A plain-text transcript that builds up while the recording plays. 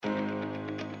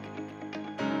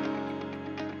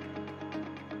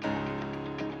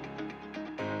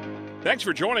Thanks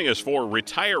for joining us for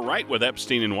Retire Right with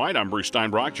Epstein and White. I'm Bruce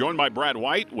Steinbrock, joined by Brad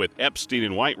White with Epstein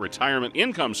and White Retirement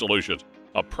Income Solutions,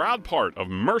 a proud part of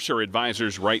Mercer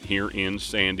Advisors right here in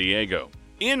San Diego.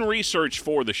 In research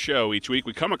for the show each week,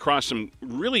 we come across some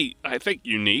really, I think,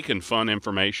 unique and fun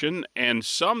information, and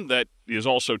some that is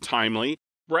also timely.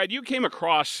 Brad, you came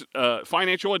across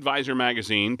Financial Advisor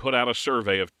magazine put out a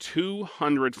survey of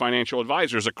 200 financial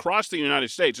advisors across the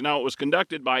United States. Now, it was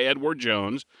conducted by Edward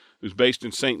Jones, who's based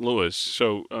in St. Louis,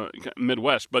 so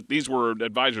Midwest, but these were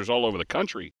advisors all over the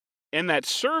country. And that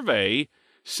survey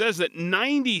says that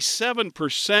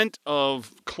 97%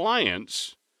 of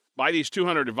clients by these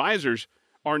 200 advisors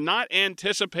are not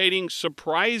anticipating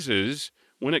surprises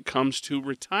when it comes to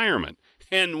retirement.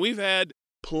 And we've had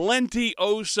plenty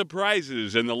of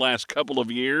surprises in the last couple of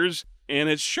years, and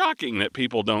it's shocking that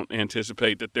people don't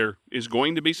anticipate that there is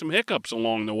going to be some hiccups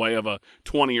along the way of a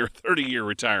 20 or 30-year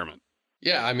retirement.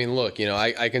 Yeah, I mean, look,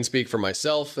 I can speak for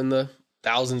myself in the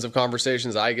thousands of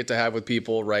conversations I get to have with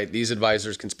people, right? These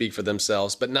advisors can speak for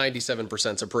themselves, but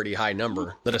 97% is a pretty high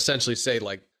number that essentially say,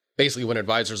 like, basically when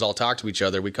advisors all talk to each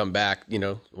other, we come back,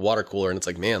 water cooler, and it's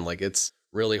like, man, like, it's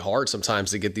really hard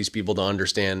sometimes to get these people to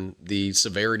understand the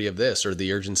severity of this or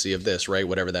the urgency of this, right?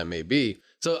 Whatever that may be.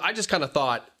 So I just kind of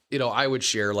thought, I would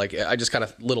share, I just kind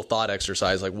of little thought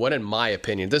exercise, like what in my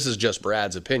opinion, this is just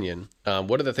Brad's opinion.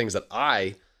 What are the things that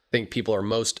I think people are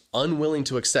most unwilling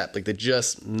to accept? Like they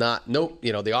just not, nope,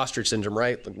 the ostrich syndrome,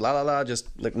 right? Like la la la, just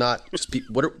like not, just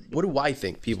what do I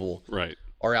think people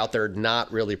are out there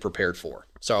not really prepared for?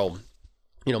 So,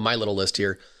 my little list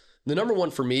here. The number one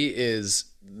for me is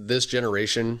this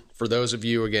generation. For those of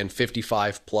you, again,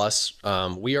 55 plus,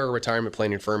 we are a retirement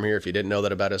planning firm here. If you didn't know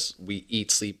that about us, we eat,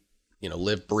 sleep,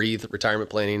 live, breathe retirement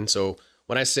planning. So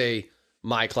when I say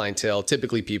my clientele,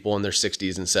 typically people in their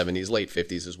 60s and 70s, late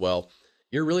 50s as well,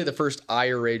 you're really the first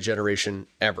IRA generation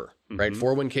ever, right?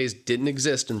 401ks didn't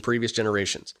exist in previous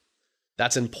generations.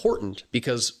 That's important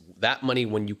because that money,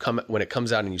 when it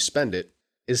comes out and you spend it,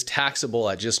 is taxable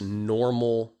at just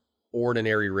normal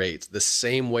ordinary rates, the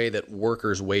same way that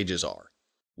workers' wages are.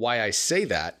 Why I say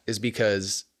that is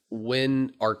because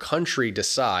when our country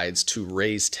decides to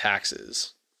raise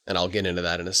taxes, and I'll get into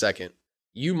that in a second,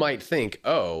 you might think,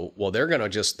 oh, well, they're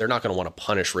not going to want to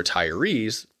punish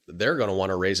retirees. They're going to want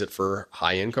to raise it for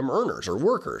high income earners or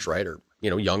workers, right? Or,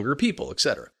 younger people, et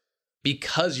cetera.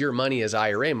 Because your money is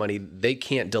IRA money, they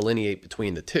can't delineate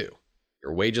between the two.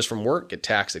 Your wages from work get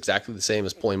taxed exactly the same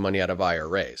as pulling money out of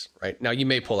IRAs, right? Now, you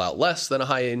may pull out less than a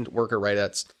high-end worker, right?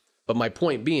 But my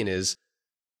point being is,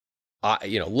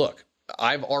 look,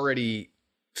 I've already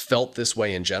felt this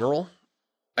way in general.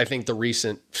 I think the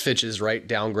recent Fitch's,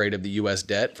 downgrade of the U.S.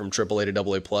 debt from AAA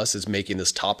to AA+ is making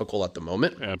this topical at the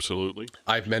moment. Absolutely.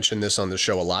 I've mentioned this on the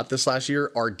show a lot this last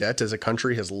year. Our debt as a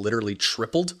country has literally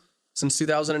tripled since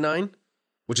 2009,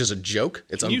 which is a joke.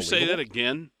 It's unbelievable. Can you say that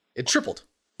again? It tripled.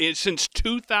 It's since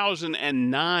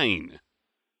 2009.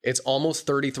 It's almost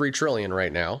 33 trillion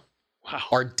right now. Wow.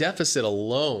 Our deficit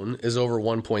alone is over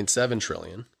 1.7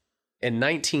 trillion. In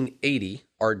 1980,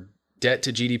 our debt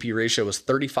to GDP ratio was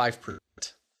 35%,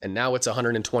 and now it's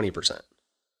 120%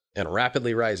 and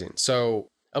rapidly rising. So,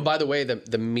 and by the way,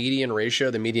 the median ratio,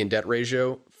 the median debt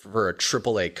ratio for a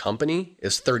AAA company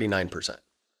is 39%.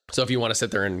 So if you want to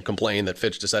sit there and complain that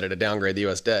Fitch decided to downgrade the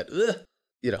U.S. debt,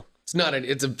 it's not.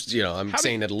 I'm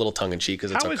saying it a little tongue in cheek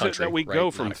because it's our country. How is it that we go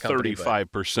from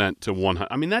 35% to 100?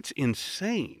 I mean, that's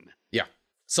insane. Yeah,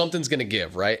 something's going to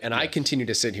give, right? And yes. I continue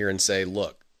to sit here and say,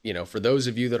 look, for those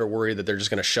of you that are worried that they're just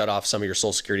going to shut off some of your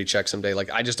Social Security checks someday, like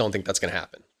I just don't think that's going to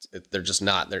happen. They're just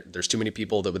not. There's too many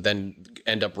people that would then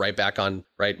end up right back on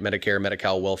Medicare,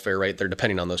 Medi-Cal, welfare, right? They're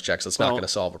depending on those checks. It's not going to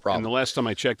solve a problem. And the last time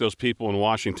I checked, those people in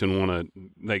Washington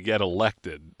they get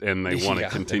elected and they want to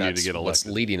continue to get elected. What's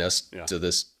leading us to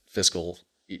this fiscal,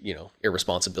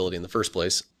 irresponsibility in the first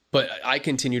place. But I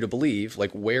continue to believe,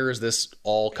 like, where is this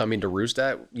all coming to roost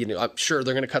at? I'm sure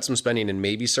they're going to cut some spending in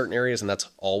maybe certain areas, and that's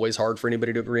always hard for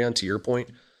anybody to agree on, to your point.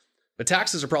 But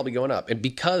taxes are probably going up. And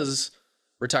because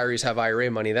retirees have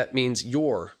IRA money, that means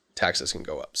your taxes can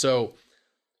go up. So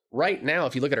right now,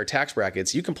 if you look at our tax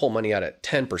brackets, you can pull money out at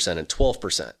 10% and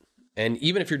 12%. And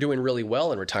even if you're doing really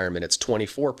well in retirement, it's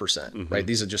 24%, right?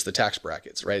 These are just the tax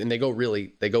brackets, right? And they go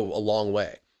a long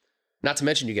way. Not to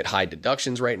mention you get high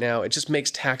deductions right now. It just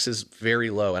makes taxes very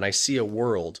low. And I see a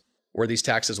world where these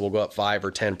taxes will go up 5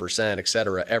 or 10%, et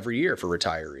cetera, every year for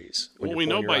retirees. Well, we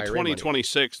know by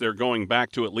 2026, they're going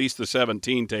back to at least the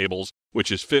 17 tables,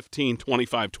 which is 15,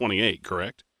 25, 28,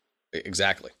 correct?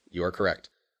 Exactly. You are correct.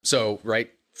 So,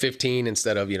 15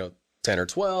 instead of, 10 or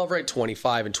 12,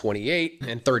 25 and 28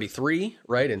 and 33,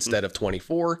 instead of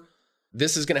 24.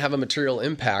 this is going to have a material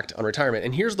impact on retirement.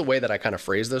 And here's the way that I kind of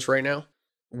phrase this right now.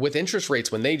 With interest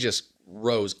rates, when they just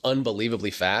rose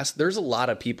unbelievably fast, there's a lot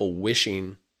of people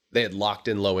wishing they had locked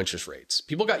in low interest rates.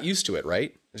 People got used to it,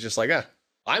 right? It's just like,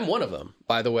 I'm one of them,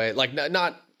 by the way. Like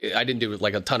not I didn't do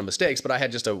like a ton of mistakes, but I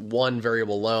had just a one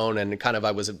variable loan, and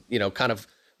I was, kind of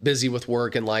busy with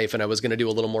work and life, and I was going to do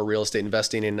a little more real estate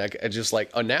investing. And I just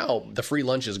like, now the free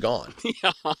lunch is gone,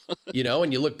 yeah.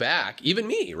 And you look back, even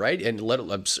me, right? And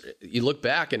you look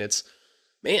back and it's,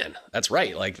 man, that's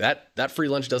right. Like that free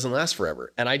lunch doesn't last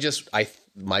forever. And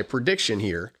my prediction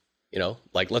here,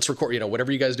 like let's record,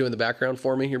 whatever you guys do in the background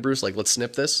for me here, Bruce, like let's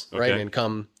snip this, right? And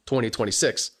come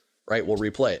 2026, right? We'll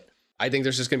replay it. I think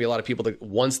there's just going to be a lot of people that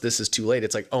once this is too late,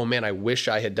 it's like, oh man, I wish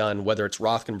I had done, whether it's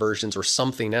Roth conversions or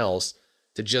something else,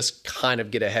 to just kind of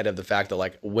get ahead of the fact that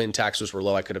like when taxes were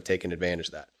low, I could have taken advantage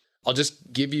of that. I'll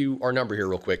just give you our number here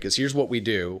real quick, because here's what we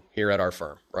do here at our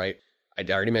firm, right? I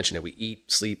already mentioned it. We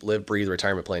eat, sleep, live, breathe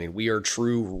retirement planning. We are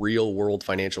true real world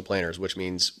financial planners, which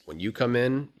means when you come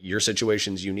in, your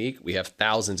situation's unique. We have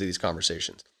thousands of these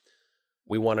conversations.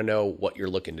 We want to know what you're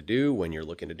looking to do, when you're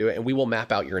looking to do it, and we will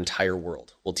map out your entire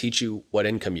world. We'll teach you what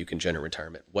income you can generate in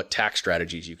retirement, what tax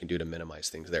strategies you can do to minimize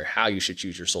things there, how you should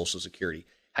choose your Social Security,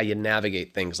 how you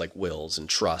navigate things like wills and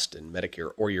trust and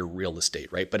Medicare or your real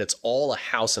estate, right? But it's all a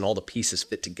house and all the pieces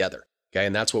fit together, okay?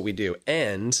 And that's what we do.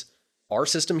 And our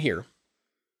system here,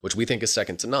 which we think is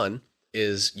second to none,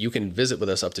 is you can visit with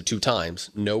us up to 2 times,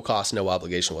 no cost, no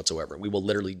obligation whatsoever. We will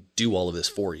literally do all of this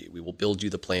for you. We will build you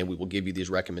the plan. We will give you these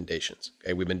recommendations.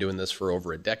 Okay, we've been doing this for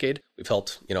over a decade. We've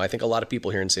helped, I think a lot of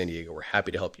people here in San Diego. We're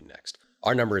happy to help you next.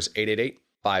 Our number is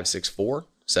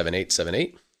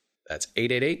 888-564-7878. That's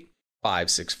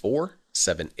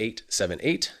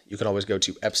 888-564-7878. You can always go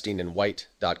to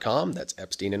EpsteinandWhite.com. That's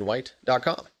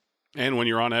EpsteinandWhite.com. And when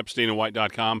you're on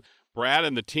EpsteinandWhite.com, Brad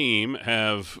and the team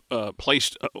have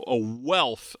placed a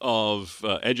wealth of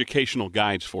educational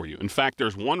guides for you. In fact,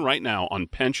 there's one right now on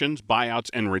pensions, buyouts,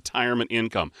 and retirement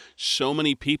income. So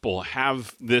many people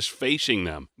have this facing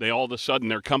them. They all of a sudden,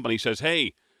 their company says,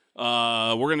 hey,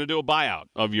 we're going to do a buyout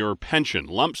of your pension,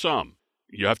 lump sum.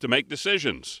 You have to make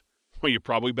decisions. Well, you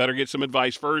probably better get some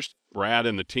advice first. Brad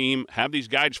and the team have these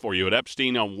guides for you at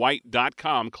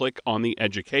EpsteinandWhite.com. Click on the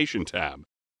Education tab.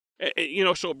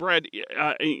 So Brad,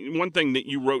 one thing that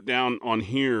you wrote down on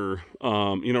here,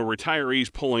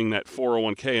 retirees pulling that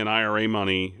 401k and IRA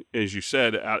money, as you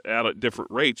said, out at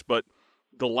different rates. But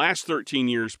the last 13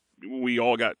 years, we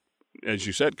all got, as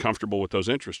you said, comfortable with those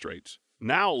interest rates.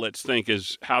 Now let's think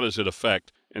how does it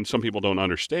affect, and some people don't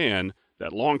understand,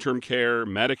 that long-term care,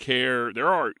 Medicare, there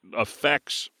are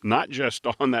effects not just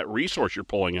on that resource you're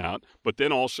pulling out, but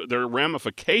then also there are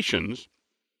ramifications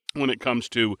when it comes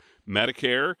to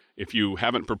Medicare. If you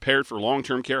haven't prepared for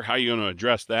long-term care, how are you going to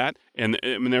address that? And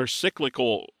there's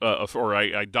cyclical or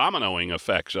dominoing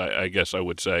effects, I guess I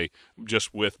would say,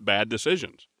 just with bad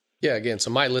decisions. Yeah, again,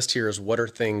 so my list here is what are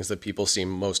things that people seem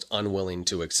most unwilling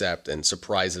to accept and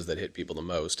surprises that hit people the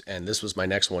most. And this was my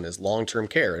next one, is long-term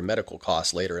care and medical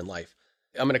costs later in life.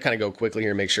 I'm going to kind of go quickly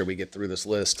here and make sure we get through this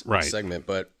list segment.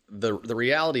 But the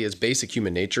reality is basic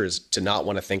human nature is to not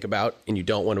want to think about, and you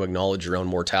don't want to acknowledge your own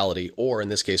mortality, or in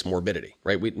this case, morbidity,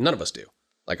 right? None of us do.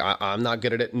 Like I'm not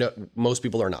good at it. No, most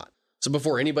people are not. So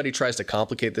before anybody tries to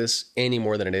complicate this any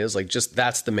more than it is, like just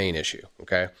that's the main issue.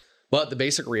 Okay. But the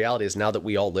basic reality is now that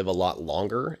we all live a lot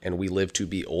longer and we live to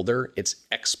be older, it's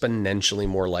exponentially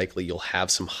more likely you'll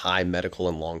have some high medical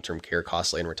and long-term care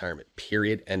costs later in retirement.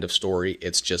 Period. End of story.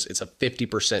 It's a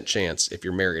 50% chance if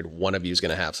you're married, one of you is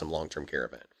going to have some long-term care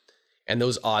event. And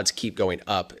those odds keep going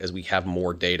up as we have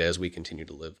more data as we continue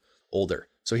to live older.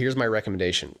 So here's my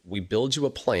recommendation. We build you a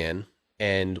plan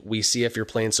and we see if your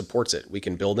plan supports it. We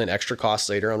can build in extra costs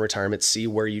later on retirement, see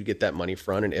where you get that money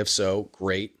from. And if so,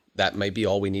 great. That might be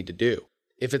all we need to do.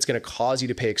 If it's going to cause you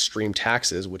to pay extreme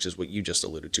taxes, which is what you just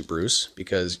alluded to, Bruce,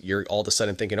 because you're all of a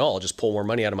sudden thinking, I'll just pull more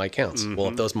money out of my accounts. Mm-hmm. Well,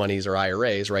 if those monies are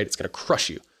IRAs, right, it's going to crush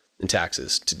you in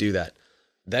taxes to do that.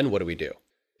 Then what do we do?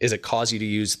 Is it cause you to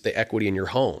use the equity in your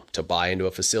home to buy into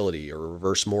a facility or a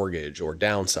reverse mortgage or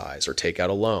downsize or take out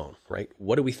a loan, right?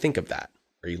 What do we think of that?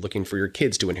 Are you looking for your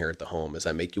kids to inherit the home? Does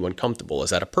that make you uncomfortable?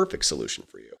 Is that a perfect solution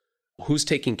for you? Who's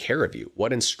taking care of you?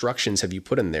 What instructions have you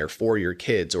put in there for your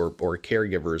kids or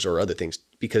caregivers or other things?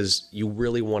 Because you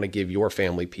really want to give your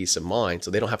family peace of mind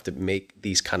so they don't have to make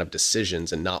these kind of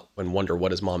decisions and wonder, what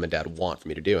does mom and dad want for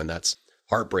me to do? And that's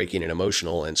heartbreaking and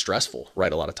emotional and stressful,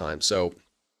 right? A lot of times. So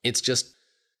it's just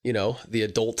the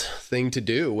adult thing to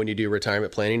do when you do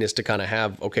retirement planning is to kind of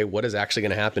have, okay, what is actually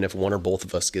going to happen if one or both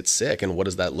of us get sick, and what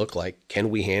does that look like? Can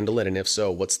we handle it? And if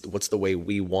so, what's the way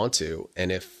we want to?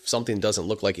 And if something doesn't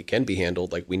look like it can be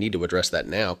handled, like, we need to address that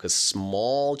now, because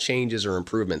small changes or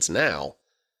improvements now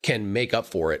can make up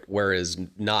for it, whereas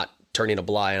not turning a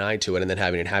blind eye to it and then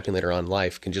having it happen later on in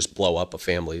life can just blow up a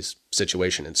family's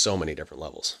situation in so many different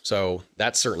levels. So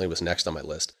that certainly was next on my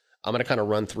list. I'm going to kind of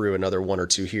run through another one or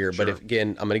two here, Sure. but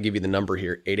again, I'm going to give you the number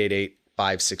here,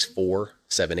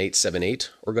 888-564-7878,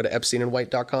 or go to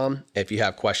epsteinandwhite.com if you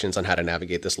have questions on how to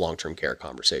navigate this long-term care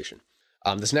conversation.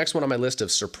 This next one on my list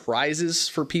of surprises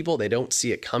for people, they don't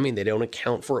see it coming, they don't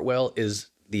account for it well, is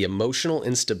the emotional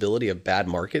instability of bad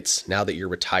markets now that you're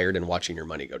retired and watching your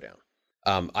money go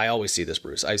down. I always see this,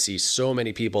 Bruce. I see so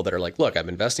many people that are like, look, I'm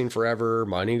investing forever.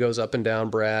 Money goes up and down,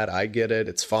 Brad. I get it.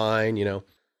 It's fine,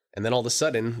 And then all of a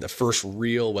sudden, the first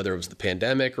real, whether it was the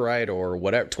pandemic, right, or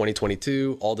whatever,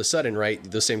 2022, all of a sudden,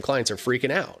 right, those same clients are freaking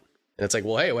out. And it's like,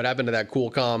 well, hey, what happened to that cool,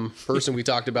 calm person we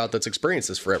talked about that's experienced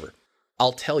this forever?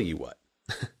 I'll tell you what.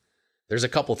 There's a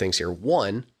couple things here.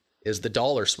 One is the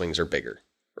dollar swings are bigger,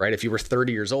 right? If you were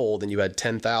 30 years old and you had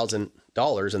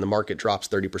 $10,000 and the market drops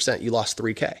 30%, you lost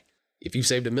 $3K. If you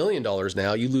saved $1 million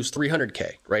now, you lose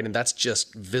 $300K, right? And that's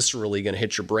just viscerally going to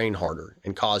hit your brain harder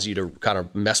and cause you to kind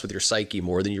of mess with your psyche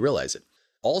more than you realize it.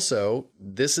 Also,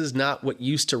 this is not what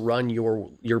used to run your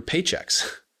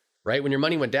paychecks, right? When your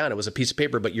money went down, it was a piece of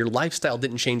paper, but your lifestyle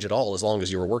didn't change at all as long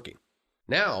as you were working.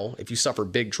 Now, if you suffer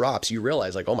big drops, you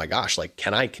realize like, oh my gosh, like,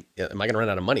 am I going to run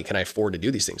out of money? Can I afford to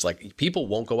do these things? Like, people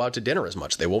won't go out to dinner as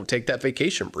much. They won't take that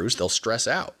vacation, Bruce. They'll stress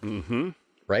out. Mm-hmm.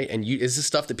 Right. And is this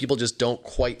stuff that people just don't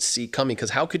quite see coming? Because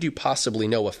how could you possibly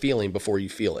know a feeling before you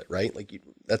feel it? Right. Like,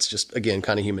 that's just, again,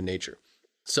 kind of human nature.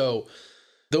 So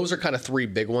those are kind of three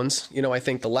big ones. I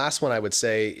think the last one I would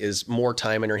say is more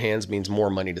time in your hands means more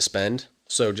money to spend.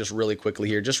 So just really quickly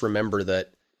here, just remember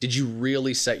that, did you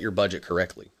really set your budget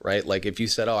correctly? Right. Like, if you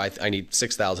said, oh, I need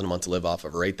 $6,000 a month to live off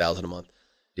of, or $8,000 a month.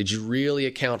 Did you really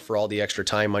account for all the extra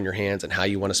time on your hands and how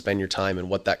you want to spend your time and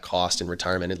what that cost in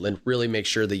retirement, and really make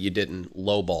sure that you didn't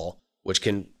lowball, which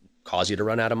can cause you to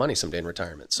run out of money someday in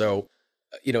retirement. So,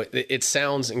 it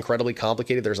sounds incredibly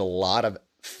complicated. There's a lot of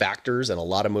factors and a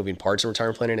lot of moving parts in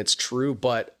retirement planning. It's true,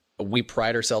 but we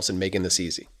pride ourselves in making this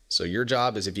easy. So your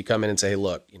job is, if you come in and say, hey,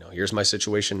 look, here's my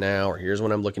situation now, or here's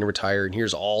when I'm looking to retire, and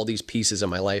here's all these pieces of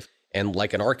my life. And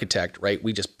like an architect, right,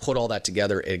 we just put all that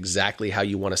together exactly how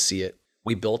you want to see it.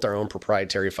 We built our own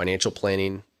proprietary financial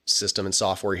planning system and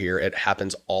software here. It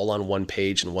happens all on one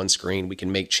page and one screen. We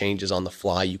can make changes on the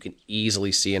fly. You can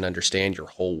easily see and understand your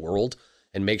whole world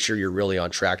and make sure you're really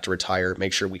on track to retire.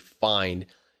 Make sure we find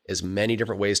as many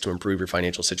different ways to improve your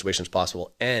financial situation as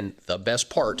possible. And the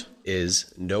best part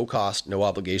is no cost, no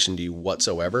obligation to you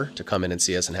whatsoever to come in and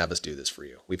see us and have us do this for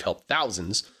you. We've helped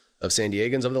thousands of San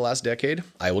Diegans over the last decade.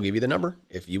 I will give you the number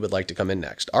if you would like to come in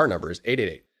next. Our number is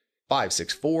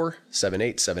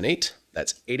 888-564-7878.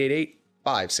 That's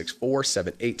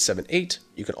 888-564-7878.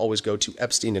 You can always go to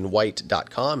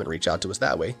epsteinandwhite.com and reach out to us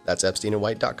that way. That's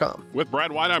epsteinandwhite.com. With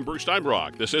Brad White, I'm Bruce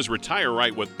Steinbrock. This is Retire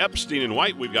Right with Epstein and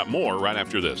White. We've got more right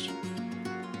after this.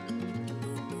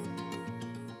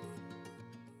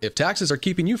 If taxes are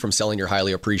keeping you from selling your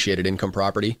highly appreciated income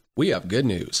property, we have good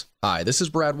news. Hi, this is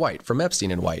Brad White from Epstein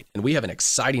and White, and we have an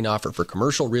exciting offer for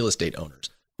commercial real estate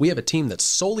owners. We have a team that's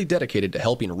solely dedicated to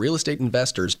helping real estate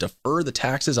investors defer the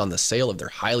taxes on the sale of their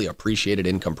highly appreciated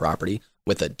income property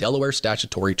with a Delaware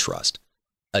statutory trust.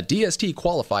 A DST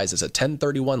qualifies as a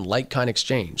 1031 like-kind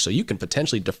exchange, so you can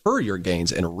potentially defer your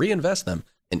gains and reinvest them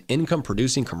in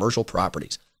income-producing commercial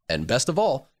properties. And best of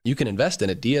all, you can invest in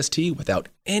a DST without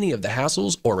any of the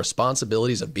hassles or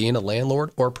responsibilities of being a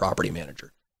landlord or property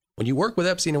manager. When you work with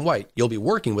Epstein and White, you'll be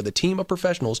working with a team of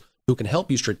professionals who can help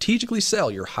you strategically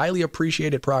sell your highly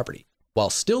appreciated property while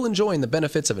still enjoying the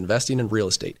benefits of investing in real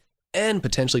estate and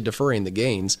potentially deferring the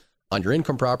gains on your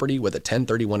income property with a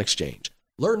 1031 exchange.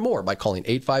 Learn more by calling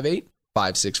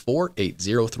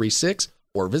 858-564-8036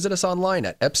 or visit us online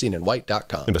at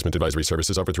epsteinandwhite.com. Investment advisory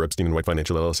services offered through Epstein & White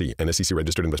Financial LLC, an SEC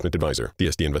registered investment advisor.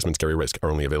 DST investments carry risk, are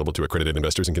only available to accredited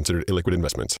investors and considered illiquid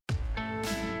investments.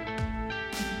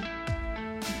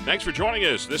 Thanks for joining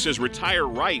us. This is Retire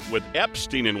Right with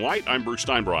Epstein and White. I'm Bruce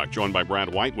Steinbrock, joined by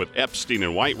Brad White with Epstein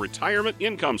and White Retirement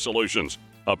Income Solutions,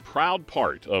 a proud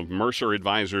part of Mercer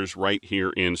Advisors right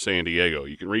here in San Diego.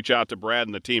 You can reach out to Brad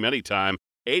and the team anytime,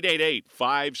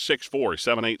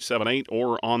 888-564-7878,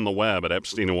 or on the web at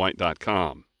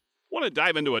epsteinandwhite.com. I want to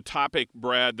dive into a topic,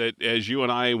 Brad, that as you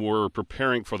and I were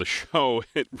preparing for the show,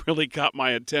 it really got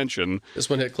my attention. This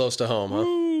one hit close to home, huh?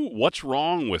 Ooh, what's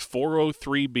wrong with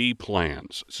 403B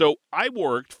plans. So I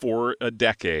worked for a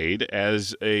decade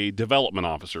as a development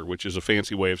officer, which is a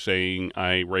fancy way of saying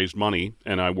I raised money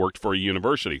and I worked for a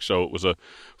university. So it was a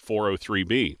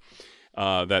 403B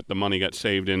that the money got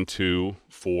saved into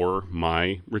for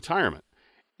my retirement.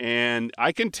 And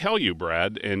I can tell you,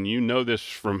 Brad, and you know this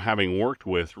from having worked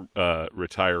with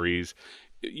retirees,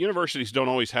 universities don't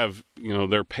always have,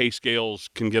 their pay scales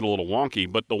can get a little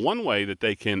wonky, but the one way that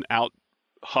they can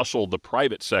out-hustle the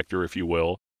private sector, if you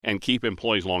will, and keep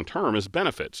employees long-term is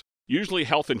benefits. Usually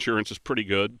health insurance is pretty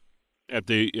good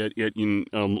in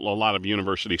a lot of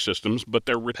university systems, but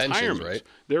their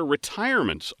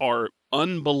retirements are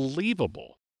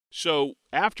unbelievable. So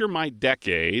after my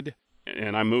decade,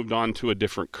 and I moved on to a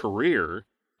different career,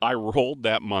 I rolled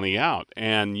that money out,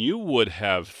 and you would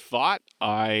have thought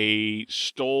I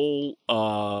stole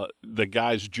the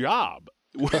guy's job.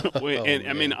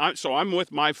 I'm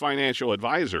with my financial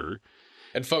advisor.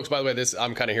 And folks, by the way,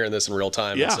 I'm kind of hearing this in real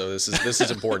time, yeah. So this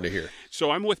is important to hear.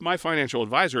 So I'm with my financial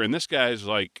advisor, and this guy's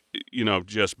like,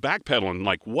 just backpedaling,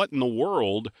 like, what in the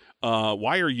world?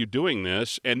 Why are you doing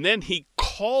this? And then he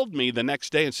called me the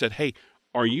next day and said, hey,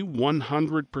 are you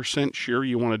 100% sure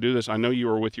you want to do this? I know you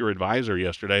were with your advisor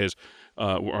yesterday.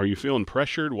 Are you feeling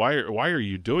pressured? Why are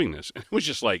you doing this? And it was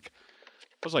just like,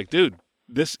 I was like, dude,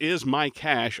 this is my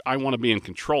cash. I want to be in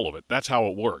control of it. That's how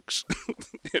it works.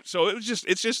 So it's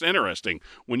just interesting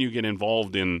when you get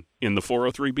involved in the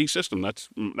 403B system.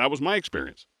 That was my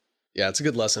experience. Yeah, it's a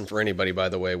good lesson for anybody, by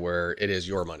the way, where it is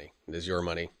your money. It is your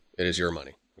money. It is your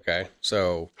money. Okay,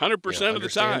 so 100% of the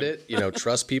time,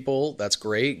 trust people. That's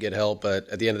great. Get help, but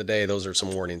at the end of the day, those are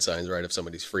some warning signs, right? If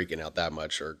somebody's freaking out that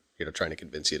much, or trying to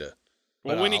convince you to.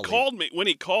 Well, when he called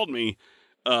me,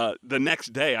 the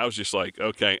next day, I was just like,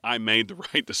 okay, I made the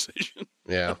right decision.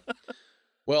 Yeah.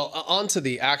 Well, on to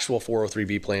the actual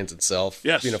 403B plans itself.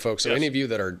 Yes. Folks. So any of you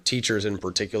that are teachers in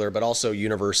particular, but also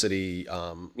university,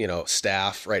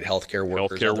 staff, right? Healthcare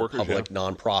workers, public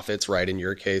nonprofits, right? In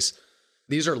your case.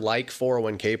 These are like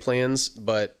 401k plans,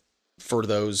 but for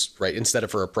those, right, instead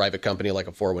of for a private company like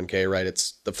a 401k, right,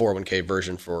 it's the 401k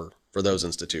version for those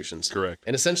institutions. Correct.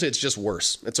 And essentially it's just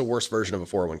worse. It's a worse version of a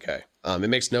 401k. It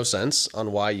makes no sense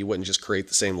on why you wouldn't just create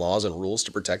the same laws and rules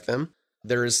to protect them.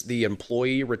 There's the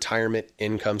Employee Retirement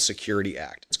Income Security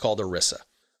Act. It's called ERISA.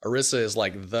 ERISA is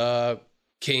like the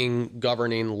king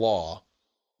governing law,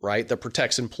 right, that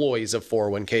protects employees of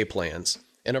 401k plans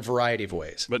in a variety of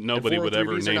ways. But nobody would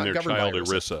ever name their child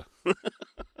ERISA.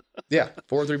 Yeah,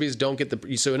 403Bs don't get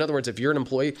the. So in other words, if you're an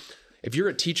employee, if you're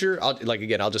a teacher, I'll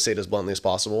just say it as bluntly as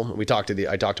possible. I talked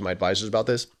to my advisors about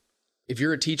this. If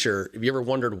you're a teacher, have you ever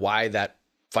wondered why that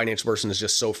financial person is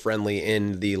just so friendly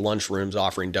in the lunchrooms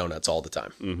offering donuts all the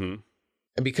time? Mm-hmm.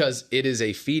 And because it is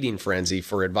a feeding frenzy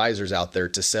for advisors out there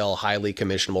to sell highly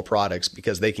commissionable products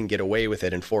because they can get away with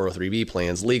it in 403B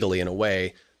plans legally in a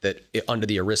way that under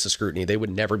the ERISA scrutiny, they would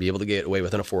never be able to get away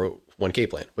with in a 401k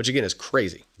plan, which again is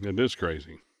crazy. It is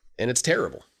crazy. And it's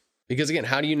terrible because again,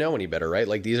 how do you know any better, right?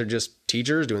 Like these are just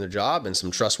teachers doing their job and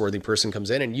some trustworthy person comes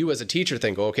in and you as a teacher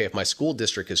think, okay, if my school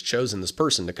district has chosen this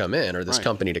person to come in or this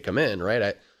company to come in,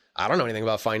 right? I don't know anything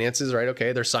about finances, right?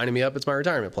 Okay, they're signing me up. It's my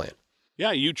retirement plan.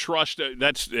 Yeah, you trust.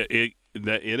 It's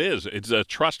a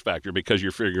trust factor because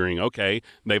you're figuring, okay,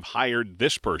 they've hired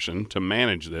this person to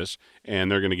manage this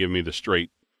and they're going to give me the straight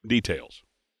details.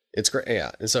 It's great.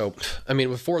 Yeah. And so, I mean,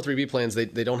 with 403B plans, they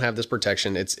don't have this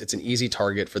protection. It's an easy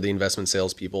target for the investment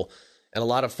salespeople. And a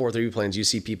lot of 403B plans, you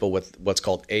see people with what's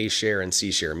called A share and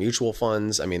C share mutual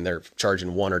funds. I mean, they're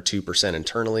charging 1 or 2%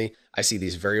 internally. I see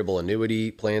these variable annuity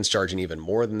plans charging even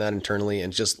more than that internally.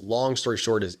 And just long story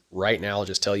short is right now, I'll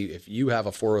just tell you, if you have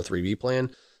a 403B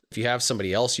plan, if you have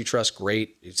somebody else you trust,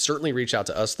 great. You certainly reach out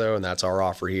to us though. And that's our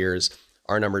offer here is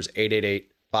our number is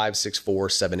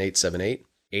 888-564-7878.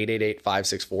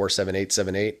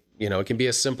 888-564-7878. It can be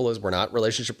as simple as we're not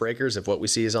relationship breakers. If what we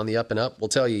see is on the up and up, we'll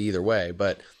tell you either way.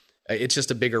 But it's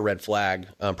just a bigger red flag.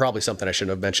 Probably something I should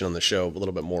have mentioned on the show a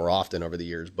little bit more often over the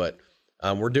years, but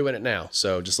we're doing it now.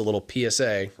 So just a little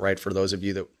PSA, right? For those of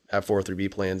you that have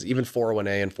 403B plans, even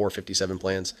 401A and 457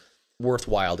 plans,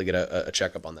 worthwhile to get a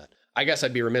checkup on that. I guess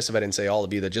I'd be remiss if I didn't say all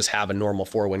of you that just have a normal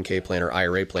 401k plan or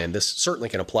IRA plan. This certainly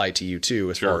can apply to you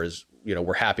too, as far as,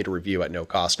 we're happy to review at no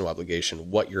cost, no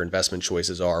obligation, what your investment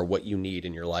choices are, what you need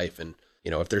in your life. And,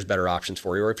 if there's better options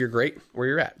for you or if you're great where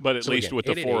you're at. But at least with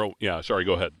the 40, sorry,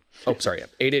 go ahead. Oh, sorry.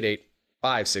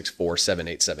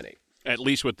 888-564-7878. At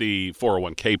least with the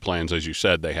 401k plans, as you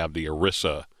said, they have the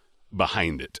ERISA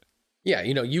behind it. Yeah,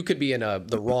 you could be in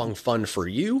the wrong fund for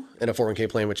you in a 401k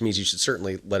plan, which means you should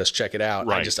certainly let us check it out.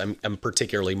 Right. I'm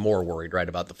particularly more worried, right,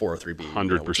 about the 403B.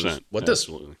 100%. What this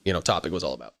topic was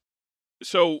all about.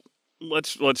 So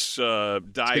let's dive.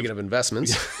 Speaking of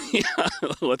investments, Yeah,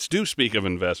 let's speak of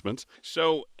investments.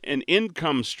 So an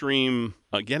income stream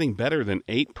getting better than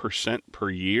 8% per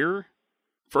year.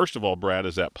 First of all, Brad,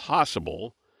 is that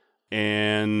possible?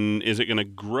 And is it going to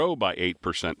grow by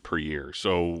 8% per year?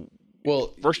 So,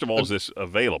 well, first of all, is this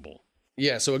available?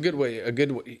 Yeah. So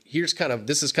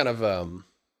this is kind of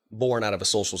born out of a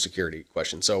Social Security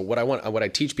question. So what I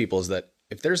teach people is that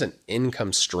if there's an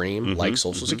income stream like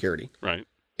Social Security, right?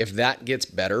 If that gets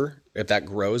better, if that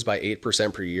grows by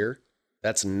 8% per year,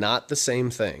 that's not the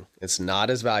same thing. It's not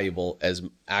as valuable as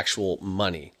actual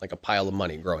money, like a pile of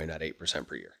money growing at 8%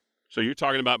 per year. So you're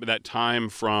talking about that time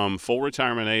from full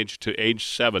retirement age to age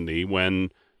 70 when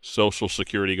Social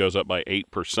Security goes up by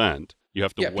 8%. You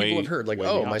have to weigh. People have heard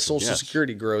my Social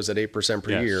Security grows at 8%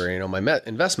 per year. You know, my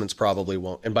investments probably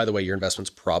won't. And by the way, your investments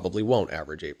probably won't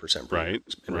average 8% per year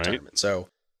in retirement. So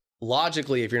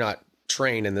logically, if you're not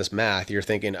trained in this math, you're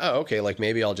thinking, oh, okay, like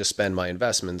maybe I'll just spend my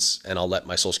investments and I'll let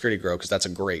my Social Security grow because that's a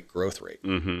great growth rate.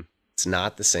 Mm-hmm. It's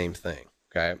not the same thing.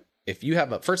 Okay. If you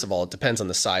have first of all, it depends on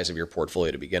the size of your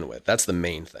portfolio to begin with. That's the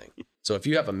main thing. So if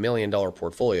you have $1 million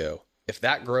portfolio, if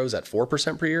that grows at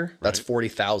 4% per year, that's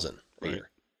 $40,000 a year.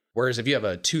 Whereas if you have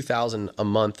a $2,000 a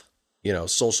month,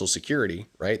 Social Security,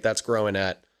 right? That's growing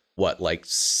at what, like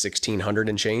 $1,600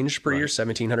 and change per year,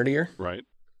 $1,700 a year. Right.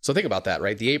 So think about that,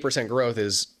 right? The 8% growth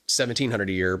is $1,700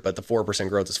 a year, but the 4%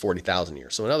 growth is $40,000 a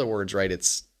year. So in other words, right,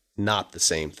 it's not the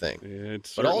same thing.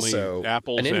 But also,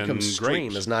 an income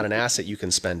stream is not an asset you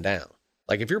can spend down.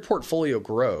 Like if your portfolio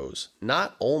grows,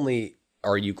 not only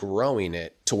are you growing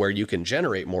it to where you can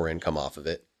generate more income off of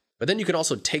it, but then you can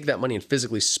also take that money and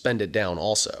physically spend it down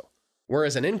also.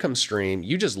 Whereas an income stream,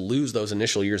 you just lose those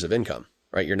initial years of income,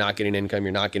 right? You're not getting income,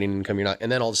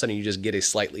 and then all of a sudden you just get a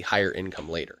slightly higher income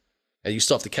later. And you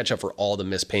still have to catch up for all the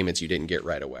missed payments you didn't get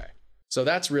right away. So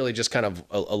that's really just kind of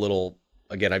a little,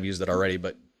 again, I've used it already,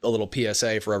 but a little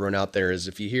PSA for everyone out there is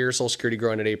if you hear Social Security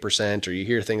growing at 8% or you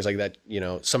hear things like that,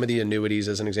 some of the annuities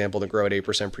as an example that grow at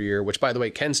 8% per year, which by the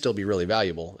way, can still be really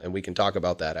valuable. And we can talk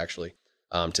about that actually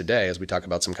today as we talk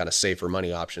about some kind of safer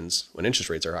money options when interest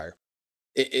rates are higher.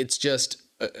 It's just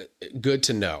good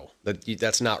to know that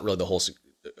that's not really the whole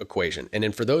equation. And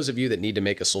then for those of you that need to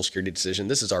make a Social Security decision,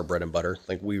 this is our bread and butter.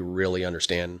 Like we really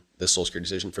understand this Social Security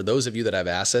decision. For those of you that have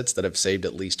assets that have saved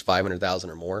at least $500,000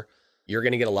 or more, you're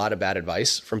going to get a lot of bad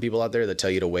advice from people out there that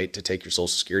tell you to wait to take your Social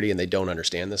Security and they don't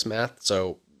understand this math.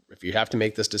 So if you have to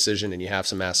make this decision and you have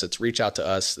some assets, reach out to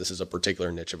us. This is a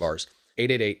particular niche of ours.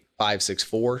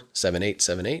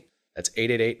 888-564-7878. That's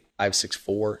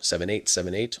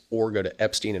 888-564-7878 or go to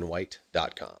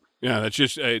EpsteinandWhite.com. Yeah, that's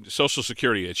just Social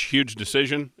Security. It's a huge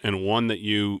decision and one that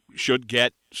you should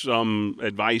get some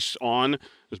advice on.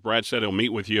 As Brad said, he'll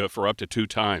meet with you for up to 2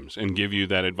 times and give you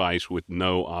that advice with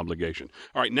no obligation.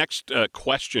 All right, next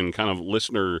question, kind of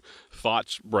listener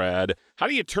thoughts, Brad. How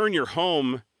do you turn your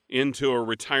home into a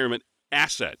retirement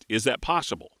asset? Is that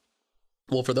possible?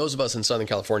 Well, for those of us in Southern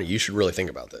California, you should really think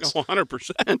about this.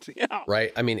 100%, yeah.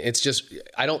 Right? I mean,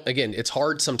 it's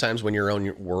hard sometimes when you're in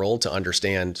your world to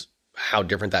understand how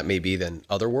different that may be than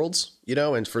other worlds,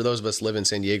 and for those of us live in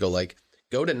San Diego, like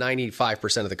go to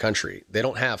 95% of the country. They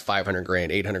don't have $500,000,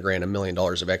 $800,000, $1 million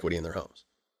of equity in their homes.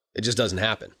 It just doesn't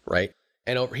happen. Right.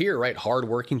 And over here, right,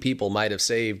 hardworking people might have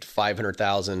saved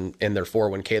 $500,000 in their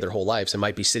 401k their whole lives and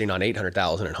might be sitting on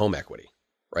 $800,000 in home equity.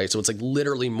 Right. So it's like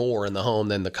literally more in the home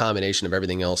than the combination of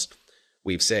everything else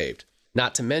we've saved.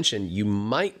 Not to mention, you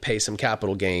might pay some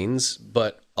capital gains,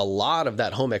 but a lot of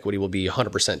that home equity will be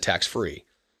 100% tax free.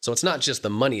 So it's not just the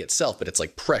money itself, but it's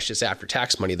like precious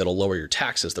after-tax money that'll lower your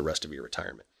taxes the rest of your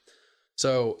retirement.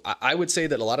 So I would say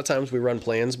that a lot of times we run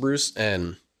plans, Bruce,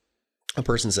 and a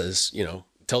person says,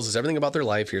 tells us everything about their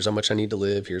life. Here's how much I need to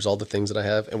live. Here's all the things that I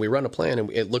have. And we run a plan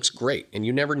and it looks great. And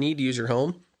you never need to use your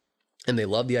home. And they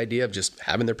love the idea of just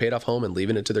having their paid off home and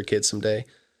leaving it to their kids someday.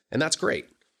 And that's great.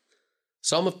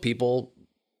 Some of people,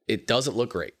 it doesn't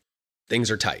look great.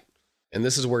 Things are tight. And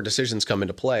this is where decisions come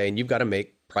into play. And you've got to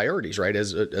make priorities, right?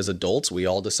 As adults, we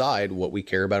all decide what we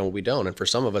care about and what we don't. And for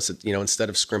some of us, instead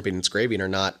of scrimping and scraping or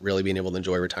not really being able to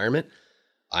enjoy retirement,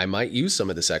 I might use some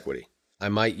of this equity. I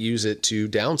might use it to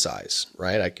downsize,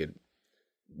 right? I could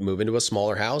move into a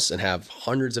smaller house and have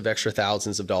hundreds of extra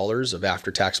thousands of dollars of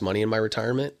after-tax money in my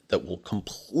retirement that will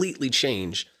completely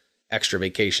change extra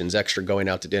vacations, extra going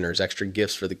out to dinners, extra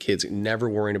gifts for the kids, never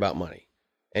worrying about money.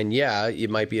 And yeah, it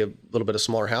might be a little bit of a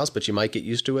smaller house, but you might get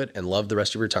used to it and love the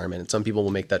rest of your retirement. And some people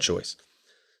will make that choice.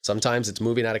 Sometimes it's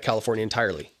moving out of California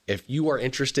entirely. If you are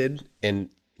interested in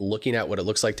looking at what it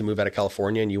looks like to move out of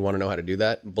California and you want to know how to do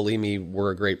that, believe me,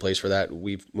 we're a great place for that.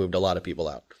 We've moved a lot of people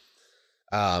out.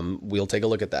 We'll take a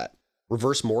look at that.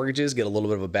 Reverse mortgages get a little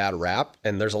bit of a bad rap,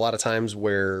 and there's a lot of times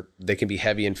where they can be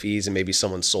heavy in fees, and maybe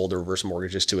someone sold the reverse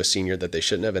mortgages to a senior that they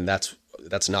shouldn't have, and that's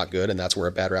not good, and that's where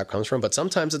a bad rap comes from. But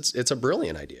sometimes it's a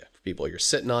brilliant idea for people. You're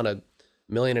sitting on $1.5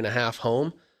 million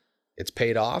home, it's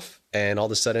paid off, and all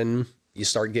of a sudden you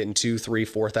start getting $2,000,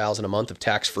 $3,000, $4,000 a month of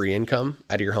tax-free income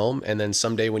out of your home, and then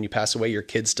someday when you pass away, your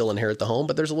kids still inherit the home,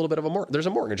 but there's a little bit of there's a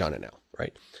mortgage on it now,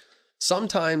 right?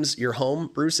 Sometimes your home,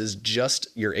 Bruce, is just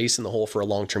your ace in the hole for a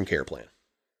long-term care plan.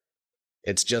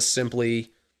 It's just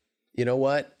simply, you know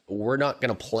what? We're not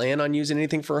going to plan on using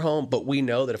anything for a home, but we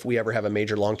know that if we ever have a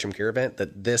major long-term care event,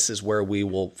 that this is where we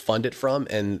will fund it from.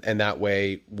 And that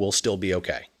way we'll still be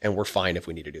okay. And we're fine if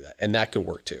we need to do that. And that could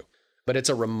work too. But it's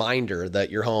a reminder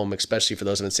that your home, especially for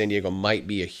those in San Diego, might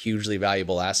be a hugely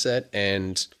valuable asset.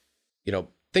 And,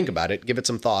 think about it, give it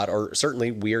some thought, or certainly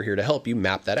we are here to help you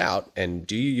map that out. And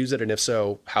do you use it? And if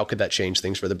so, how could that change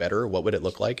things for the better? What would it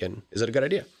look like? And is it a good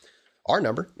idea? Our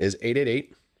number is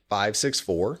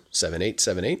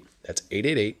 888-564-7878. That's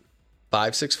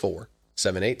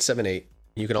 888-564-7878.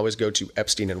 You can always go to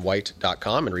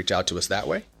epsteinandwhite.com and reach out to us that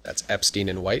way. That's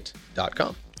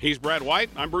epsteinandwhite.com. He's Brad White.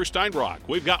 I'm Bruce Steinbrock.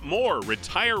 We've got more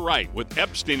Retire Right with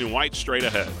Epstein and White straight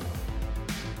ahead.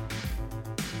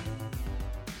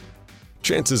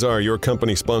 Chances are your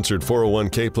company-sponsored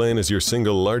 401k plan is your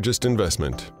single largest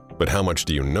investment. But how much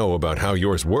do you know about how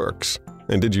yours works?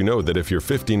 And did you know that if you're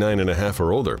 59 and a half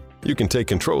or older, you can take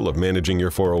control of managing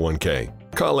your 401k?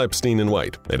 Call Epstein &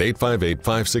 White at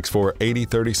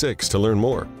 858-564-8036 to learn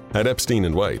more. At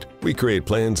Epstein & White, we create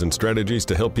plans and strategies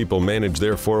to help people manage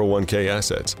their 401k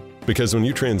assets. Because when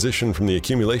you transition from the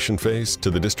accumulation phase to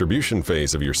the distribution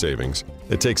phase of your savings,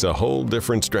 it takes a whole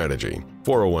different strategy.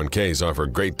 401ks offer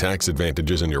great tax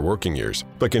advantages in your working years,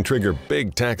 but can trigger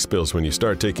big tax bills when you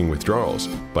start taking withdrawals.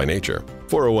 By nature,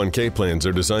 401k plans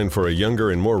are designed for a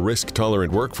younger and more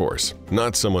risk-tolerant workforce,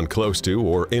 not someone close to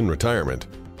or in retirement.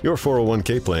 Your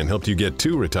 401k plan helped you get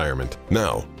to retirement.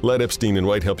 Now, let Epstein &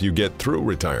 White help you get through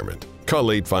retirement. Call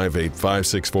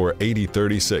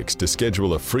 858-564-8036 to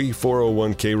schedule a free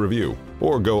 401k review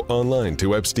or go online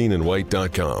to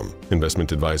epsteinandwhite.com.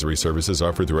 Investment advisory services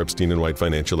offered through Epstein & White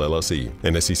Financial LLC,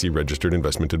 an SEC-registered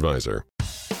investment advisor.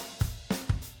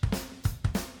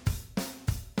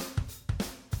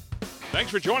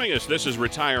 Thanks for joining us. This is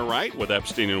Retire Right with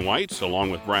Epstein & White.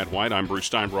 Along with Brad White, I'm Bruce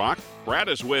Steinbrock. Brad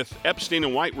is with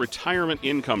Epstein & White Retirement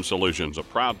Income Solutions, a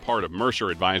proud part of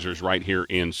Mercer Advisors right here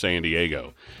in San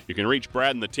Diego. You can reach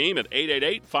Brad and the team at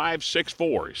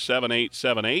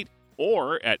 888-564-7878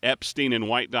 or at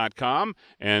epsteinandwhite.com.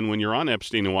 And when you're on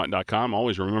epsteinandwhite.com,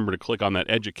 always remember to click on that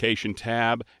education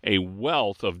tab, a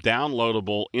wealth of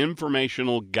downloadable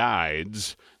informational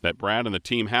guides that Brad and the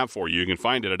team have for you. You can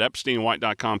find it at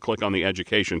epsteinandwhite.com. Click on the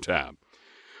education tab.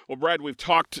 Well, Brad, we've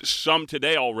talked some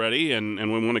today already, and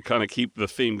we want to kind of keep the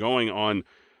theme going on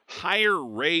higher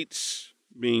rates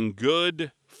being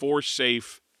good for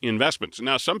safe investments.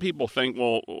 Now, some people think,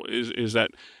 well, is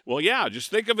that, well, yeah, just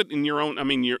think of it in your own,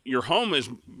 your home is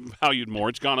valued more.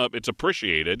 It's gone up. It's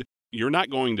appreciated. You're not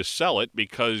going to sell it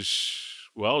because,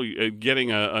 well,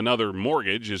 getting another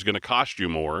mortgage is going to cost you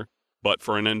more. But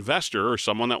for an investor or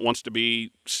someone that wants to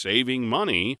be saving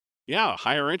money, yeah,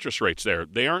 higher interest rates there.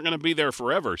 They aren't going to be there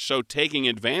forever. So taking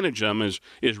advantage of them is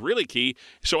really key.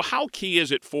 So how key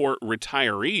is it for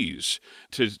retirees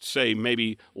to, say,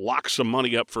 maybe lock some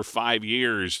money up for 5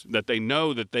 years that they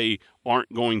know that they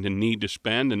aren't going to need to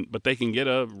spend, but they can get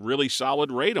a really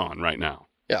solid rate on right now?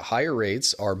 Yeah, higher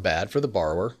rates are bad for the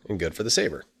borrower and good for the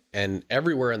saver. And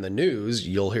everywhere in the news,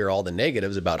 you'll hear all the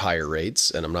negatives about higher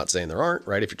rates. And I'm not saying there aren't,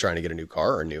 right? If you're trying to get a new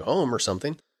car or a new home or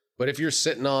something. But if you're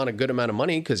sitting on a good amount of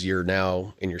money because you're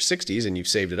now in your 60s and you've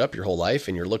saved it up your whole life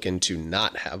and you're looking to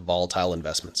not have volatile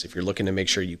investments, if you're looking to make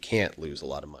sure you can't lose a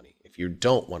lot of money, if you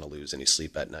don't want to lose any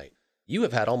sleep at night, you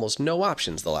have had almost no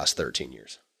options the last 13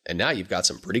 years. And now you've got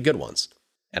some pretty good ones.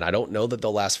 And I don't know that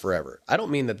they'll last forever. I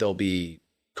don't mean that they'll be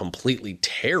completely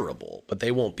terrible, but they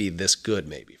won't be this good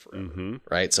maybe forever,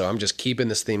 right? So I'm just keeping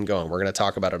this theme going. We're going to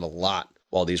talk about it a lot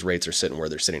while these rates are sitting where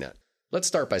they're sitting at. Let's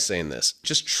start by saying this.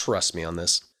 Just trust me on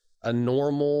this. A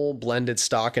normal blended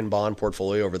stock and bond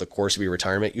portfolio over the course of your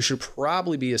retirement, you should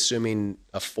probably be assuming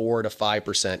a 4 to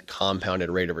 5%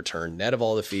 compounded rate of return, net of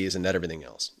all the fees and net everything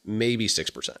else, maybe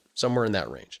 6%, somewhere in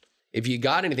that range. If you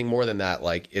got anything more than that,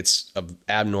 like it's an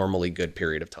abnormally good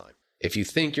period of time. If you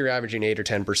think you're averaging 8 or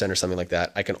 10% or something like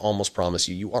that, I can almost promise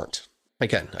you aren't.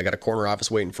 Again, I got a corner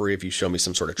office waiting for you if you show me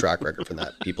some sort of track record from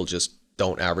that. People just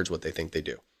don't average what they think they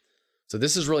do. So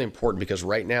this is really important because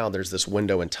right now there's this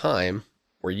window in time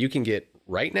where you can get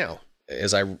right now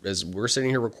as we're sitting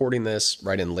here recording this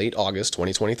right in late August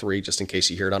 2023, just in case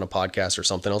you hear it on a podcast or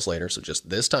something else later, so just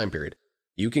this time period,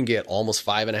 you can get almost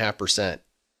 5.5%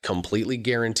 completely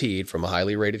guaranteed from a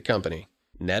highly rated company,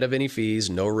 net of any fees,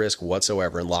 no risk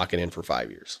whatsoever, and lock it in for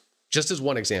 5 years. Just as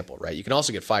one example, right? You can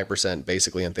also get 5%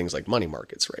 basically on things like money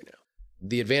markets right now.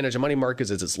 The advantage of money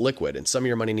markets is it's liquid, and some of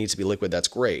your money needs to be liquid. That's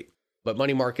great. But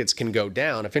money markets can go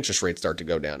down if interest rates start to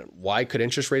go down. And why could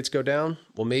interest rates go down?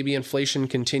 Well, maybe inflation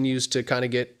continues to kind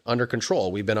of get under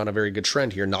control. We've been on a very good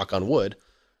trend here, knock on wood,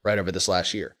 right over this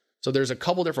last year. So there's a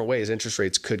couple different ways interest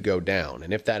rates could go down.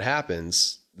 And if that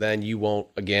happens, then you won't,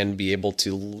 again, be able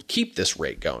to keep this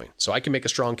rate going. So I can make a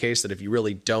strong case that if you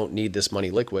really don't need this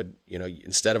money liquid,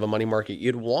 instead of a money market,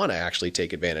 you'd want to actually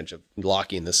take advantage of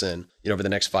locking this in, over the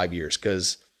next 5 years.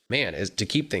 Because man, is to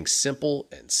keep things simple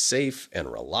and safe and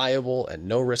reliable and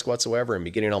no risk whatsoever and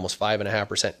be getting almost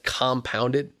 5.5%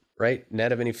 compounded, right?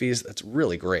 Net of any fees, that's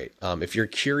really great. If you're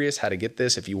curious how to get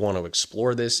this, if you want to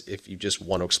explore this, if you just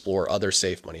want to explore other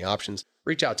safe money options,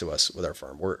 reach out to us with our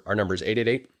firm. Our number is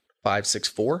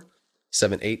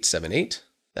 888-564-7878.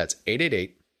 That's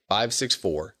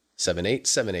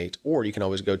 888-564-7878. Or you can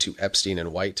always go to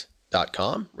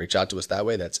epsteinandwhite.com. Reach out to us that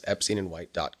way. That's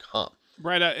epsteinandwhite.com.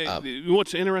 Right.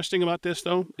 What's interesting about this,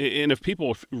 though, and if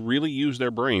people really use their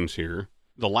brains here,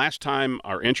 the last time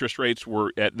our interest rates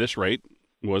were at this rate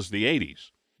was the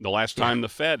 80s. The last time the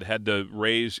Fed had to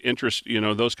raise interest,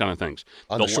 those kind of things.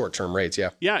 On the short-term rates, yeah.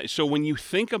 Yeah, so when you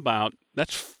think about,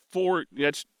 that's 40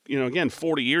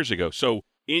 years ago. So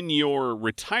in your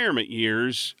retirement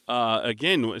years,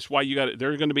 again, it's why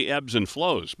there are going to be ebbs and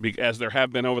flows, as there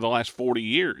have been over the last 40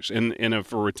 years. And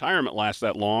if a retirement lasts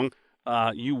that long,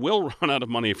 you will run out of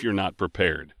money if you're not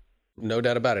prepared. No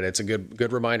doubt about it. It's a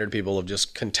good reminder to people of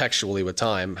just contextually with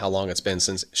time, how long it's been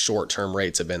since short-term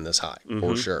rates have been this high,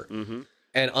 for sure. Mm-hmm.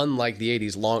 And unlike the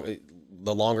 80s,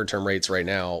 the longer-term rates right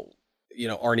now,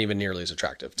 aren't even nearly as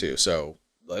attractive too. So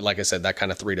like I said, that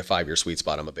kind of 3 to 5 year sweet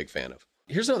spot, I'm a big fan of.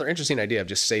 Here's another interesting idea of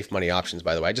just safe money options,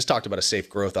 by the way. I just talked about a safe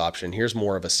growth option. Here's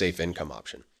more of a safe income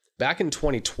option. Back in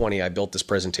 2020, I built this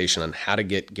presentation on how to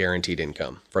get guaranteed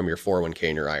income from your 401k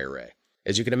and your IRA.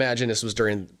 As you can imagine, this was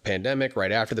during the pandemic,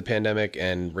 right after the pandemic,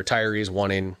 and retirees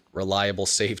wanting reliable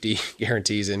safety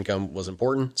guarantees income was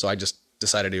important. So I just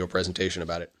decided to do a presentation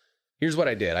about it. Here's what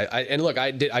I did.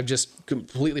 I just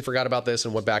completely forgot about this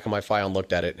and went back in my file and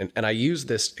looked at it. And I used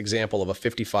this example of a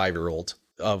 55-year-old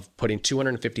of putting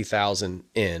 $250,000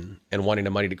 in and wanting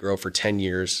the money to grow for 10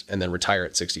 years and then retire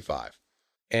at 65.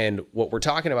 And what we're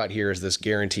talking about here is this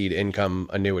guaranteed income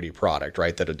annuity product,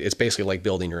 right? That it's basically like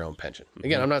building your own pension.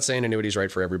 Again, I'm not saying annuity is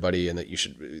right for everybody and that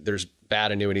there's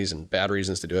bad annuities and bad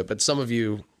reasons to do it, but some of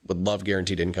you would love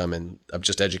guaranteed income, and I'm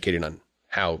just educating on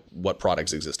what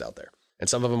products exist out there. And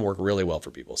some of them work really well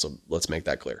for people. So let's make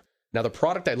that clear. Now, the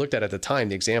product I looked at the time,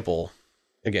 the example,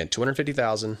 again,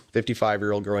 $250,000,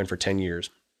 55-year-old growing for 10 years.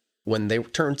 When they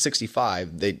turned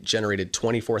 65, they generated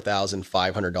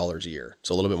 $24,500 a year.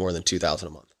 So a little bit more than $2,000 a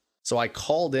month. So I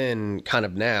called in kind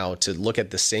of now to look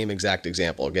at the same exact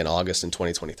example, again, August in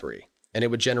 2023, and it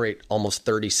would generate almost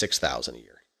 $36,000 a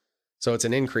year. So it's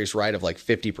an increase, right, of like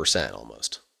 50%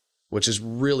 almost, which is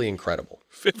really incredible.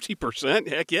 50%?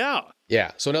 Heck yeah.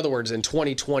 Yeah. So in other words, in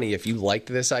 2020, if you liked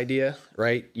this idea,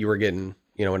 right, you were getting,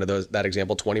 into that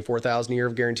example, $24,000 a year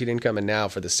of guaranteed income. And now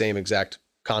for the same exact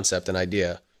concept and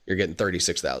idea, you're getting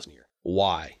 $36,000 a year.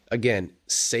 Why? Again,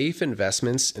 safe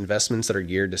investments that are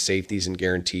geared to safeties and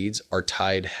guarantees are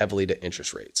tied heavily to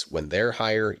interest rates. When they're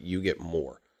higher, you get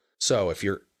more. So if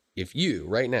you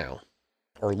right now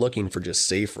are looking for just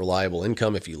safe, reliable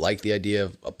income, if you like the idea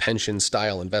of a pension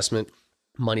style investment,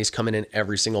 money's coming in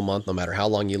every single month, no matter how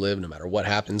long you live, no matter what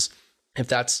happens. If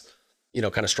that's,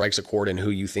 kind of strikes a chord in who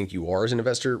you think you are as an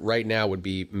investor, right now would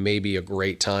be maybe a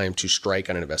great time to strike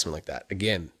on an investment like that.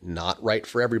 Again, not right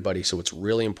for everybody. So it's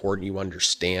really important you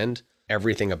understand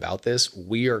everything about this.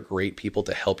 We are great people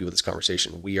to help you with this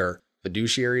conversation. We are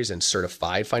fiduciaries and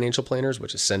certified financial planners,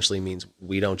 which essentially means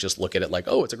we don't just look at it like,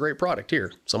 oh, it's a great product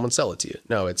here, someone sell it to you.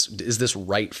 No, is this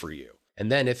right for you? And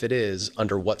then if it is,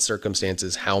 under what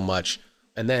circumstances, how much,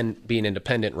 and then being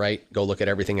independent, right? Go look at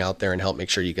everything out there and help make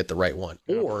sure you get the right one.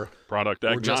 Or product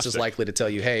agnostic. We're just as likely to tell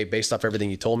you, hey, based off everything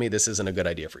you told me, this isn't a good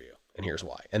idea for you. And here's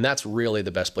why. And that's really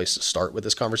the best place to start with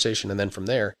this conversation. And then from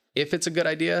there, if it's a good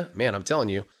idea, man, I'm telling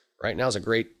you, right now is a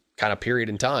great kind of period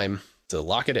in time to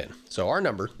lock it in. So our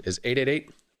number is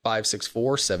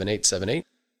 888-564-7878.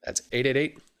 That's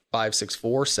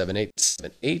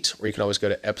 888-564-7878, or you can always go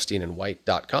to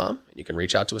epsteinandwhite.com and you can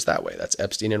reach out to us that way. That's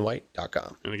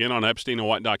epsteinandwhite.com. And again, on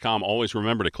epsteinandwhite.com, always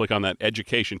remember to click on that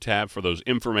education tab for those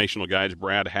informational guides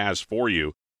Brad has for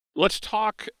you. Let's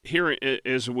talk here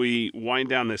as we wind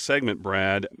down this segment,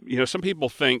 Brad. Some people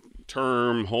think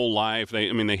term, whole life. They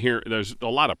hear there's a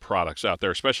lot of products out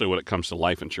there, especially when it comes to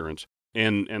life insurance.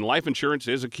 And life insurance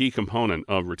is a key component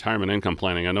of retirement income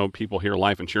planning. I know people hear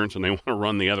life insurance and they want to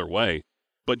run the other way,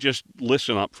 but just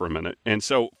listen up for a minute. And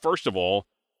so, first of all,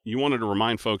 you wanted to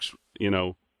remind folks,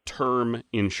 term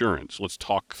insurance. Let's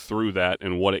talk through that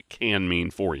and what it can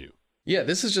mean for you. Yeah,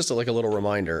 this is just like a little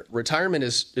reminder. Retirement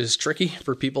is tricky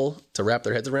for people to wrap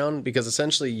their heads around because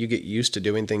essentially you get used to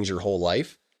doing things your whole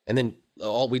life. And then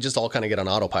we just all kind of get on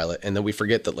autopilot. And then we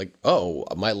forget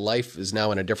that my life is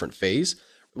now in a different phase.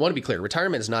 I want to be clear.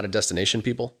 Retirement is not a destination,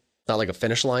 people. Not like a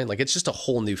finish line. Like it's just a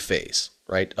whole new phase,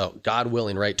 right? Oh, God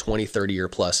willing, right? 20, 30 year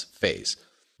plus phase.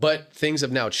 But things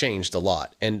have now changed a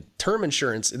lot. And term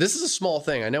insurance, this is a small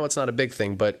thing. I know it's not a big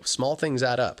thing, but small things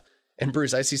add up. And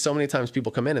Bruce, I see so many times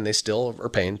people come in and they still are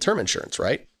paying term insurance,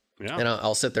 right? Yeah. And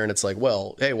I'll sit there and it's like,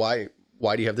 well, hey, why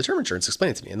do you have the term insurance?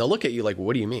 Explain it to me. And they'll look at you like,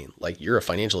 what do you mean? Like, you're a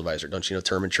financial advisor. Don't you know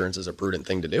term insurance is a prudent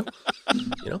thing to do?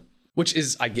 Which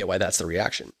is, I get why that's the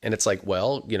reaction. And it's like,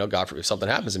 well, God forbid if something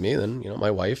happens to me, then, my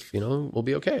wife, will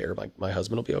be okay. Or my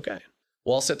husband will be okay.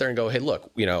 Well, I'll sit there and go, hey,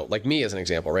 look, like me as an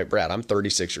example, right? Brad, I'm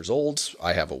 36 years old.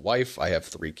 I have a wife. I have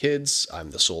 3 kids. I'm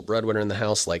the sole breadwinner in the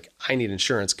house. Like, I need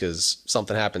insurance because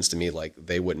something happens to me, like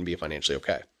they wouldn't be financially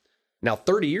okay. Now,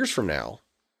 30 years from now,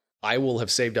 I will have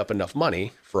saved up enough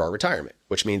money for our retirement,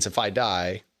 which means if I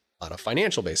die on a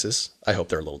financial basis, I hope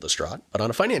they're a little distraught, but on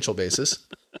a financial basis,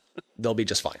 they'll be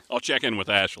just fine. I'll check in with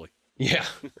Ashley. Yeah,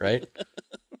 right?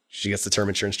 She gets the term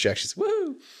insurance check. She's,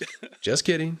 woo! Just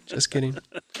kidding.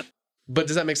 But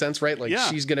does that make sense, right? Like, yeah.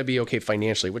 She's going to be okay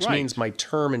financially, which means my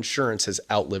term insurance has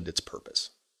outlived its purpose.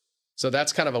 So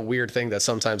that's kind of a weird thing that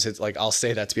sometimes it's like, I'll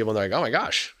say that to people and they're like, oh my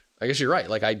gosh, I guess you're right.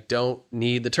 Like, I don't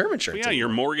need the term insurance. Yeah, your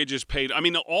mortgage is paid. I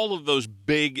mean, all of those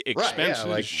big expenses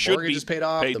like should mortgage be is paid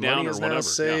off, paid the down money or is whatever. now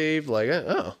saved. Yeah. Like,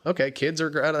 oh, okay, kids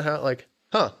are out of the house. Like,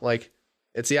 like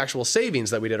it's the actual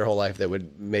savings that we did our whole life that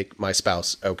would make my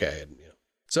spouse okay. And,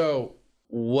 So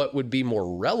what would be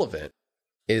more relevant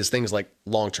is things like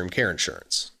long-term care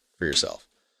insurance for yourself.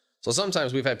 So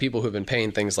sometimes we've had people who've been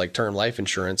paying things like term life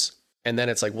insurance, and then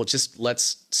it's like, well, just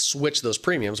let's switch those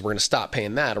premiums. We're going to stop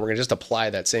paying that, and we're going to just apply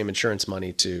that same insurance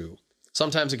money to,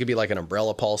 sometimes it could be like an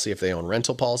umbrella policy if they own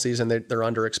rental policies and they're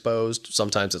underexposed.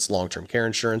 Sometimes it's long-term care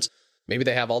insurance. Maybe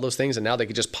they have all those things and now they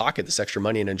could just pocket this extra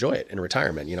money and enjoy it in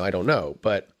retirement. I don't know,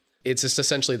 but it's just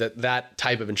essentially that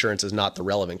type of insurance is not the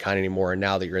relevant kind anymore. And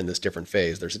now that you're in this different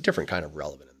phase, there's a different kind of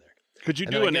relevant in there. Could you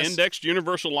do an indexed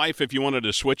universal life if you wanted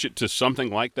to switch it to something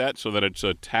like that so that it's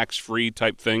a tax-free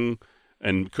type thing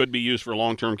and could be used for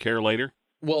long-term care later?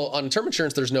 Well, on term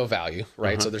insurance, there's no value,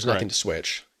 right? So there's nothing to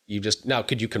switch. Now,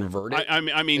 could you convert it?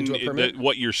 I mean,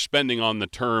 what you're spending on the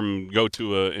term go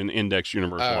to an indexed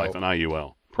universal life, an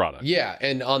IUL product. Yeah,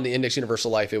 and on the indexed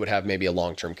universal life, it would have maybe a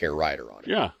long-term care rider on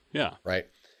it. Yeah. Right.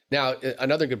 Now,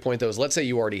 another good point, though, is let's say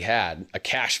you already had a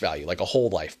cash value, like a whole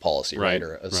life policy, right?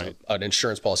 Or an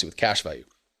insurance policy with cash value.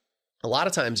 A lot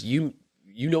of times you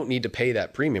don't need to pay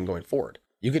that premium going forward.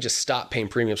 You could just stop paying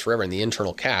premiums forever and the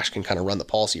internal cash can kind of run the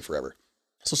policy forever.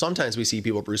 So sometimes we see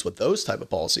people, Bruce, with those type of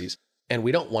policies, and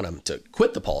we don't want them to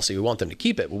quit the policy. We want them to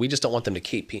keep it, but we just don't want them to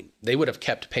keep paying. They would have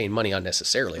kept paying money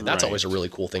unnecessarily. And that's always a really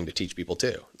cool thing to teach people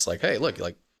too. It's like, hey, look,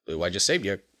 I just saved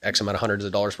you X amount of hundreds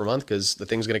of dollars per month because the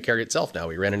thing's going to carry itself now.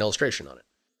 We ran an illustration on it.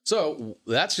 So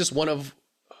that's just one of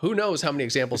who knows how many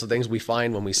examples of things we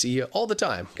find when we see you all the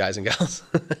time, guys and gals.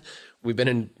 We've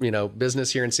been in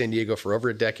business here in San Diego for over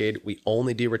a decade. We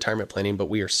only do retirement planning, but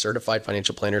we are certified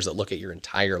financial planners that look at your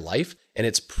entire life. And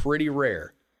it's pretty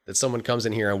rare that someone comes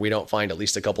in here and we don't find at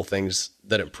least a couple things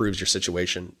that improves your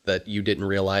situation that you didn't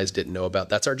realize, didn't know about.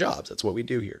 That's our jobs. That's what we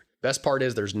do here. Best part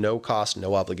is there's no cost,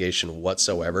 no obligation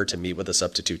whatsoever to meet with us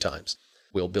up to 2 times.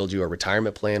 We'll build you a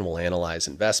retirement plan. We'll analyze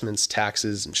investments,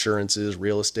 taxes, insurances,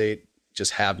 real estate,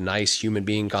 just have nice human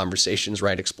being conversations,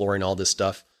 right? Exploring all this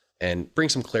stuff and bring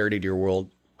some clarity to your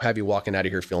world. Have you walking out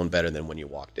of here feeling better than when you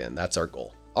walked in. That's our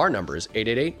goal. Our number is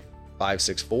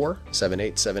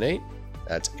 888-564-7878.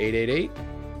 That's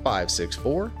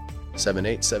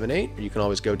 888-564-7878. Or you can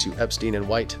always go to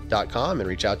epsteinandwhite.com and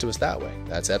reach out to us that way.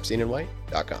 That's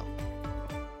epsteinandwhite.com.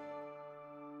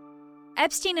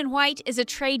 Epstein & White is a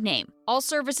trade name. All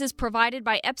services provided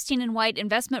by Epstein & White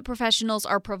investment professionals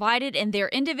are provided in their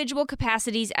individual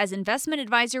capacities as investment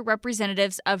advisor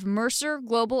representatives of Mercer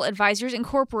Global Advisors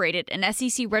Incorporated, an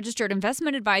SEC-registered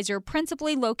investment advisor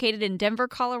principally located in Denver,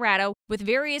 Colorado, with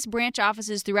various branch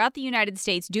offices throughout the United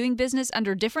States doing business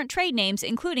under different trade names,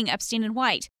 including Epstein &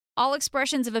 White. All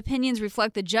expressions of opinions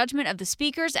reflect the judgment of the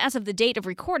speakers as of the date of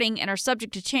recording and are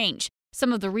subject to change.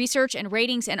 Some of the research and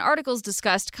ratings and articles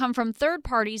discussed come from third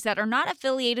parties that are not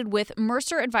affiliated with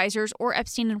Mercer Advisors or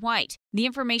Epstein & White. The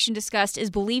information discussed is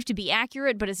believed to be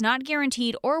accurate but is not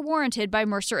guaranteed or warranted by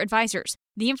Mercer Advisors.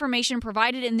 The information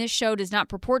provided in this show does not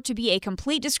purport to be a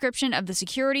complete description of the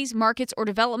securities, markets, or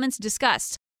developments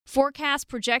discussed. Forecasts,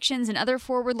 projections, and other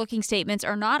forward-looking statements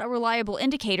are not a reliable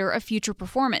indicator of future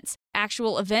performance.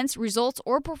 Actual events, results,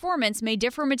 or performance may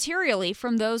differ materially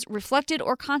from those reflected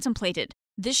or contemplated.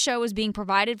 This show is being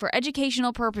provided for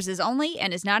educational purposes only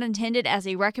and is not intended as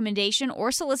a recommendation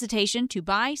or solicitation to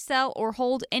buy, sell, or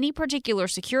hold any particular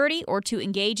security or to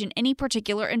engage in any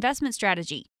particular investment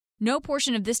strategy. No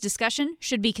portion of this discussion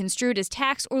should be construed as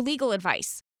tax or legal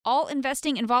advice. All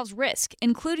investing involves risk,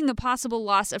 including the possible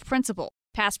loss of principal.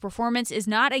 Past performance is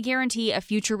not a guarantee of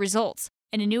future results.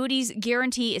 An annuity's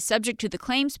guarantee is subject to the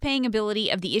claims-paying ability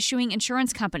of the issuing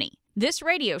insurance company. This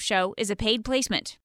radio show is a paid placement.